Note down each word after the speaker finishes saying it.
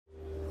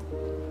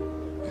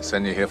They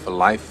send you here for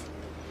life.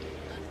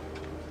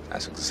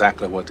 That's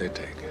exactly what they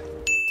take.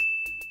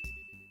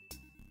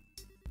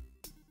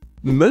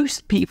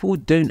 Most people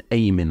don't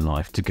aim in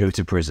life to go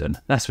to prison,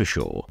 that's for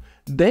sure.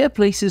 They are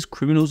places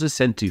criminals are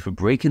sent to for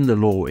breaking the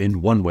law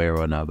in one way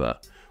or another.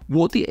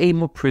 What the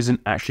aim of prison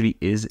actually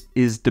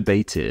is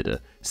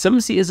debated.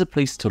 Some see it as a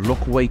place to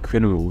lock away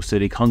criminals so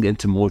they can't get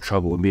into more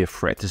trouble and be a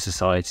threat to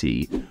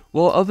society,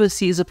 while others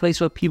see it as a place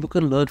where people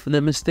can learn from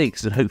their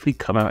mistakes and hopefully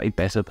come out a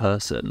better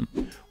person.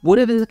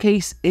 Whatever the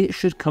case, it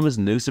should come as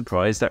no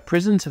surprise that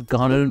prisons have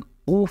garnered an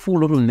awful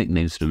lot of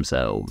nicknames for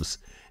themselves.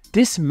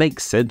 This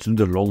makes sense with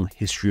the long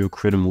history of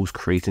criminals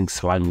creating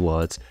slang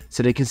words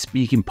so they can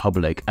speak in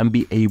public and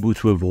be able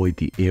to avoid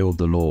the ear of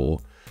the law.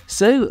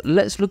 So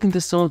let's look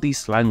into some of these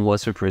slang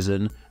words for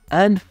prison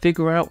and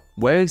figure out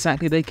where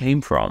exactly they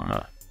came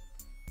from.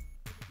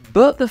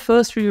 But the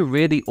first thing we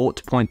really ought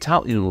to point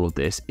out in all of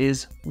this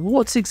is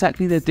what's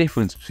exactly the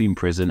difference between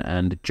prison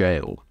and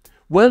jail?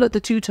 Well, the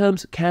two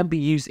terms can be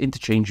used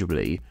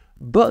interchangeably,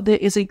 but there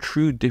is a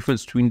true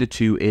difference between the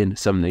two in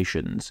some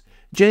nations.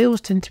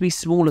 Jails tend to be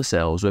smaller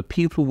cells where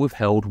people are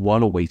withheld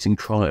while awaiting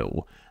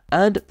trial,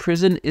 and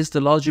prison is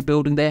the larger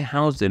building they are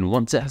housed in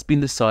once it has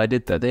been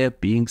decided that they are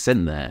being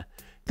sent there.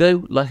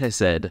 Though, like I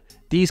said,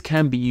 these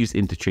can be used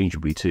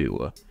interchangeably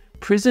too.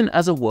 Prison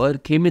as a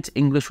word came into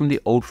English from the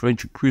Old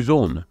French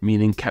prison,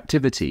 meaning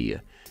captivity.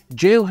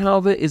 Jail,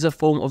 however, is a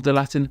form of the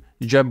Latin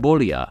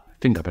jabolia, I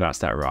think I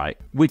pronounced that right,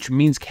 which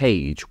means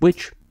cage,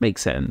 which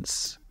makes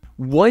sense.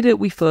 Why don't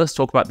we first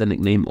talk about the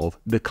nickname of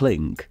the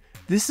clink?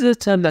 This is a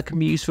term that can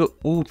be used for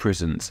all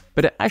prisons,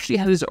 but it actually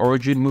has its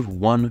origin with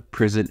one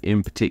prison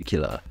in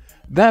particular,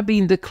 that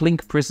being the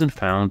Clink prison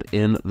found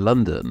in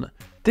London.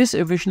 This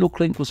original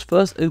clink was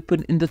first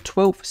opened in the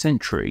 12th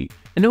century,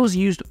 and it was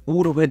used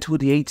all the way until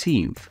the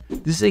 18th.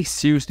 This is a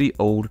seriously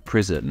old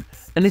prison,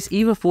 and it's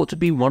even thought to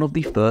be one of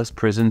the first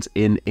prisons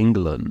in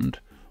England.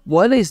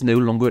 While it is no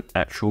longer an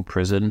actual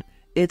prison,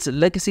 its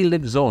legacy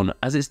lives on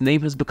as its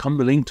name has become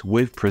linked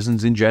with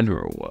prisons in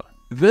general.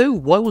 Though,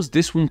 why was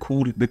this one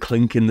called the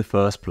clink in the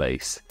first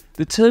place?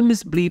 The term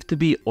is believed to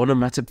be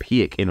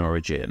onomatopoeic in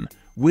origin,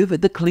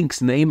 with the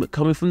clink's name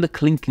coming from the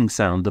clinking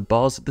sound the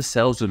bars of the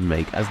cells would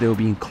make as they were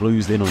being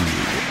closed in on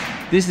you.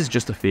 This is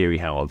just a theory,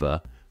 however,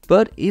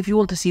 but if you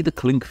want to see the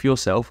clink for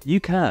yourself,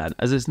 you can,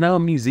 as it's now a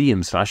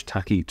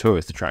museum/tacky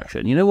tourist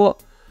attraction. You know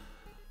what?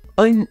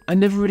 I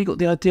never really got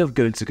the idea of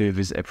going to go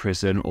visit a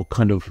prison or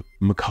kind of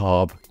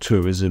macabre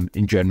tourism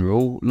in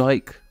general.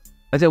 Like,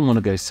 I don't want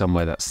to go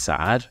somewhere that's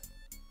sad.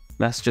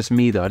 That's just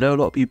me though. I know a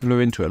lot of people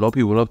are into it. A lot of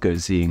people love going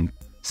seeing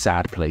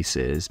sad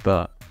places,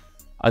 but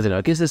I don't know,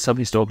 I guess there's some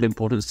historical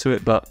importance to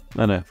it, but I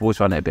don't know, I've always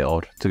found it a bit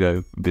odd to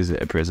go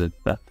visit a prison,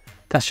 but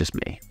that's just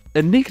me.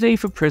 A nickname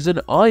for prison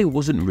I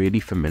wasn't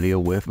really familiar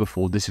with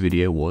before this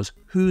video was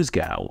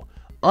hoosgow.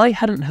 I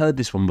hadn't heard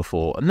this one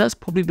before, and that's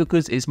probably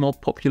because it's more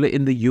popular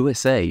in the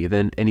USA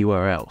than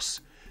anywhere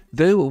else.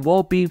 Though,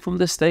 while being from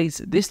the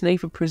States, this name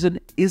for prison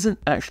isn't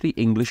actually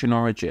English in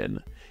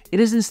origin.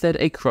 It is instead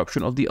a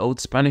corruption of the old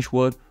Spanish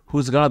word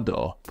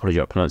juzgado.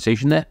 Apologize for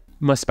pronunciation there.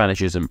 My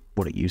Spanish isn't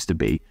what it used to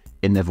be.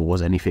 It never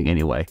was anything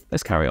anyway.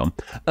 Let's carry on.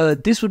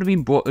 This would have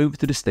been brought over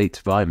to the States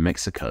via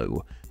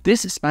Mexico.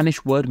 This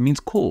Spanish word means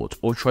court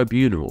or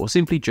tribunal or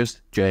simply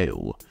just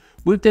jail.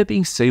 With there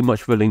being so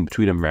much of a link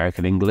between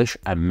American English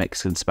and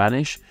Mexican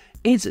Spanish,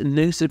 it's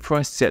no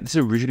surprise to see that this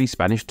originally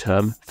Spanish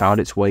term found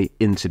its way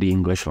into the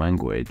English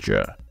language.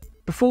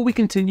 Before we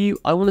continue,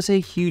 I want to say a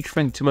huge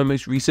thank you to my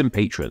most recent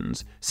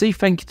patrons. Say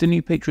thank you to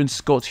new patron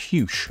Scott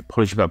Hughes.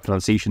 Apologies about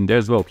pronunciation there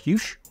as well.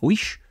 Hughes?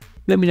 Huish?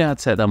 Let me know how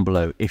to say it down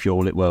below if you're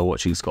well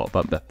watching Scott,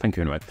 but thank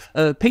you anyway.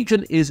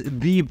 Patreon is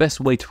the best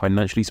way to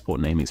financially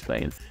support Name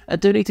Explain.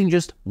 Donating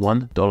just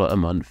 $1 a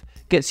month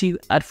gets you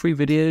ad-free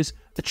videos,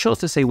 a chance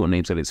to say what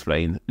names I'll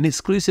explain, an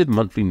exclusive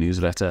monthly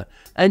newsletter,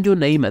 and your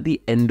name at the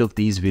end of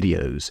these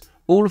videos.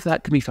 All of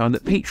that can be found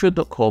at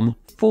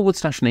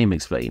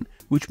patreon.com/nameexplain,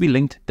 which will be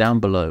linked down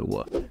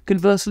below.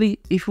 Conversely,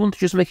 if you want to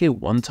just make a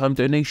one-time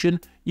donation,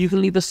 you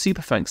can leave a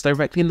super thanks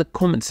directly in the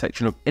comment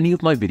section of any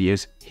of my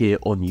videos here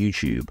on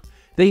YouTube.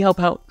 They help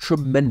out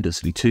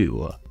tremendously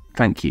too.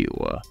 Thank you.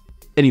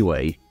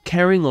 Anyway,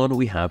 carrying on,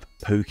 we have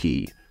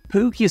pokey.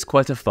 Pokey is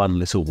quite a fun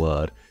little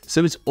word,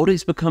 so it's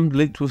always become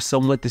linked with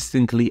somewhere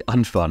distinctly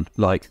unfun,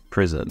 like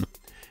prison.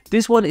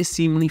 This one is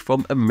seemingly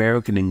from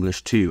American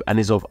English too, and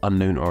is of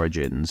unknown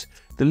origins.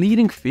 The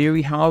leading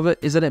theory, however,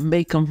 is that it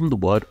may come from the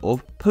word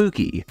of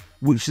pokey,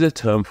 which is a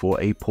term for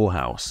a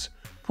poorhouse.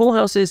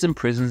 Poorhouses and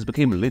prisons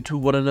became linked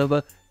with one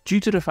another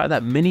due to the fact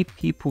that many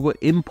people who were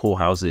in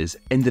poorhouses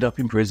ended up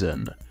in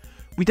prison.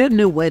 We don't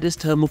know where this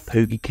term of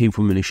pokey came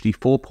from initially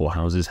for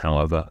poorhouses,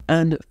 however,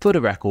 and for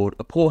the record,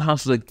 a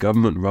poorhouse was a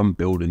government-run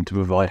building to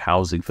provide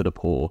housing for the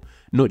poor,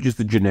 not just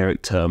the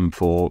generic term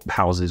for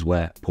houses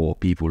where poor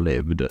people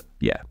lived.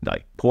 Yeah,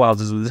 like,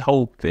 poorhouses was this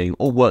whole thing,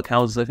 or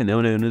workhouses, I think they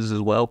were known as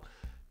well.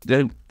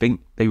 Don't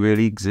think they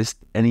really exist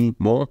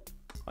anymore.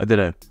 I don't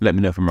know, let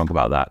me know if I'm wrong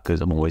about that,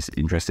 because I'm always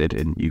interested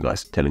in you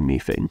guys telling me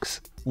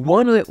things.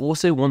 One I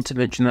also want to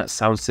mention that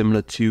sounds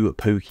similar to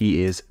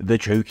pokey is the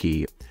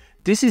chokey.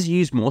 This is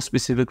used more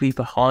specifically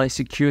for high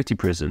security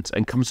prisons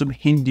and comes from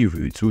Hindi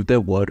roots with their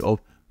word of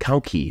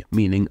chowki,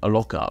 meaning a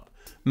lockup,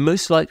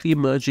 most likely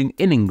emerging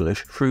in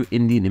English through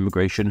Indian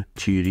immigration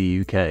to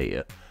the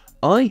UK.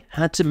 I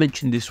had to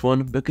mention this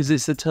one because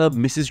it's the term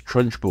Mrs.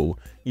 Trunchbull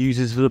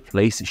uses for the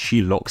place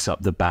she locks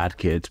up the bad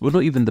kids. Well,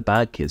 not even the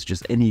bad kids,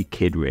 just any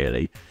kid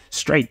really.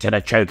 Straight to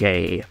the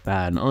chokey.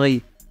 Man,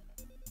 I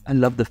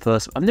love the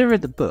first. I've never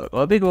read the book. I'm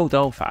a big Roald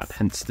Dahl fan,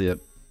 hence the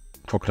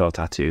crocodile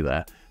tattoo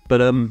there.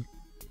 But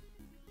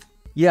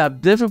yeah,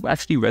 I've never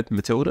actually read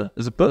Matilda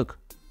as a book.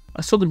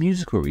 I saw the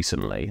musical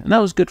recently, and that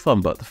was good fun.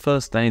 But the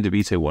first Danny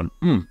DeVito one,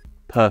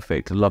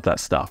 perfect. I love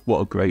that stuff.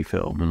 What a great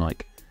film. And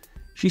like,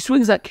 she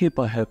swings that kid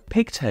by her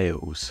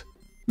pigtails.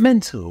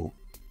 Mental.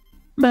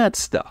 Mad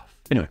stuff.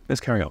 Anyway, let's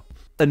carry on.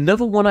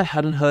 Another one I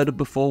hadn't heard of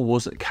before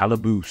was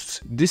calaboose.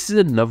 This is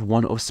another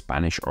one of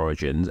Spanish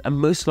origins and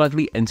most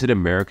likely entered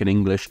American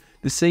English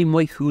the same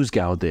way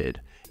juzgado did.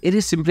 It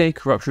is simply a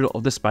corruption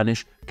of the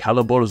Spanish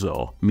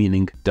calabozo,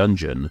 meaning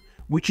dungeon,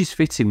 which is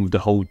fitting with the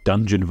whole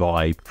dungeon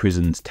vibe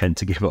prisons tend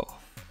to give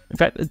off. In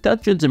fact,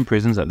 dungeons and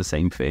prisons are the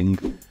same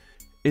thing.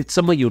 It's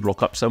somewhere you'd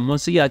lock up someone,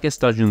 so yeah, I guess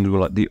dungeons were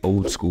like the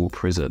old school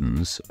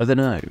prisons. I don't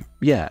know.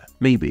 Yeah,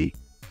 maybe.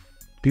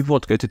 People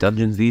want to go to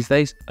dungeons these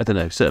days? I don't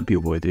know, certain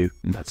people do,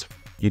 and that's,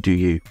 you do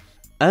you.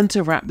 And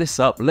to wrap this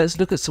up, let's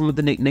look at some of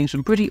the nicknames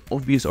from pretty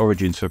obvious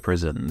origins for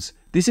prisons.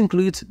 This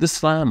includes the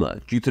Slammer,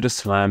 due to the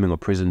slamming of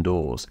prison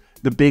doors.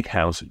 The Big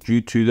House,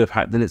 due to the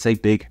fact that it's a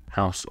big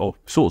house of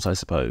sorts, I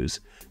suppose.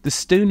 The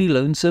Stony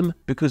Lonesome,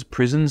 because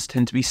prisons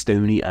tend to be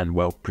stony and,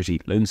 well,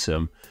 pretty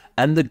lonesome.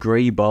 And the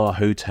Grey Bar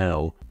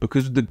Hotel,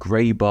 because of the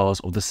grey bars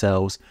of the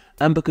cells,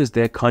 and because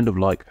they're kind of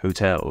like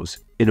hotels,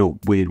 in a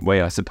weird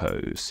way, I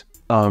suppose.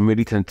 I'm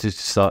really tempted to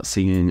start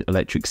singing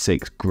Electric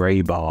Six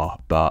Grey Bar,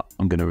 but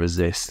I'm going to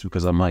resist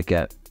because I might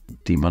get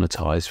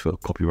demonetized for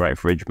copyright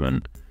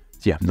infringement.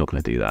 So yeah, I'm not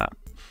going to do that.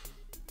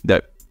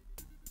 No.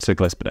 So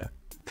close, but no.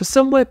 For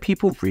somewhere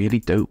people really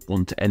don't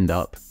want to end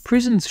up,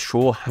 prisons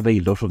sure have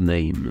a lot of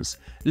names.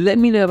 Let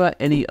me know about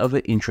any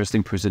other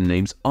interesting prison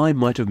names I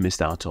might have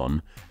missed out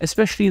on,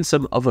 especially in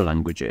some other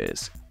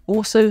languages.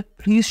 Also,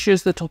 please share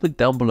the topic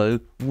down below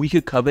we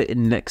could cover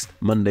in next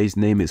Monday's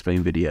Name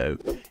Explain video.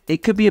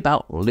 It could be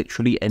about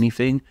literally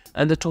anything,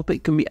 and the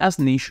topic can be as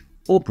niche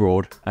or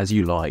broad as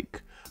you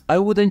like. I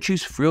will then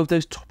choose 3 of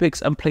those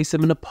topics and place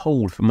them in a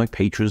poll for my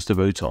patrons to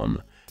vote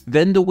on.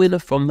 Then the winner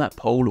from that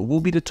poll will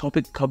be the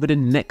topic covered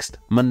in next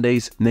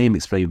Monday's Name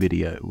Explain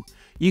video.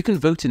 You can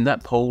vote in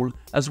that poll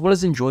as well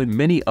as enjoy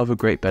many other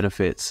great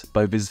benefits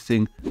by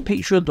visiting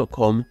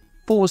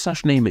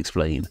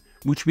patreon.com/nameexplain,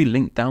 which will be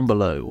linked down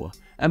below,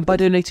 and by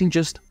donating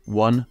just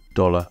 $1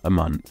 a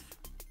month.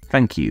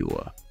 Thank you.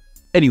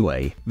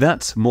 Anyway,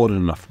 that's more than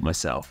enough for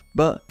myself,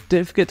 but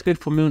don't forget to go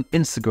follow me on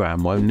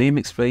Instagram while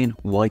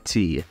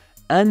NameExplainYT.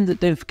 And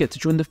don't forget to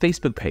join the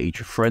Facebook page,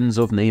 Friends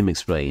of Name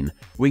Explain,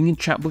 where you can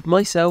chat with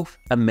myself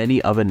and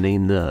many other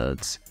name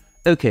nerds.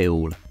 Okay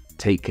all,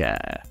 take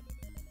care.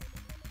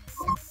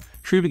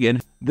 Should we begin?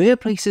 They are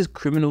places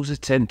criminals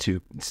attend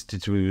to.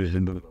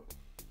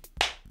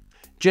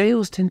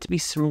 Jails tend to be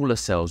smaller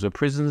cells where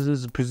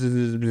prisoners...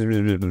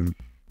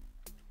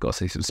 Gotta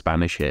say some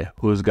Spanish here.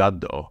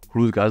 Juzgado.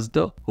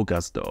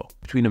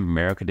 Between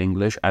American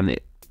English and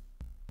it.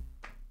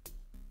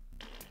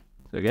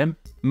 So again,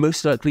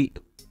 most likely...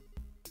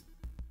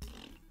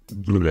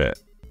 The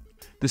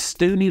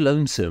Stony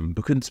Lonesome,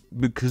 because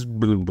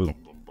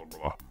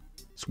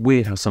it's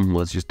weird how some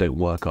words just don't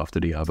work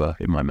after the other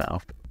in my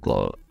mouth.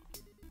 That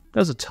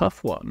was a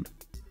tough one.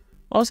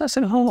 Why was that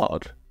so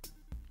hard?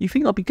 You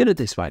think I'll be good at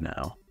this by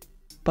now,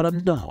 but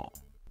I'm not.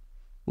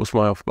 What's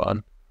my off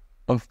button?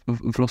 I've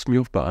lost my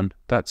off button.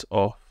 That's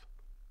off.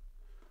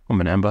 One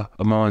minute, Amber.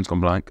 My mind's gone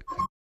blank.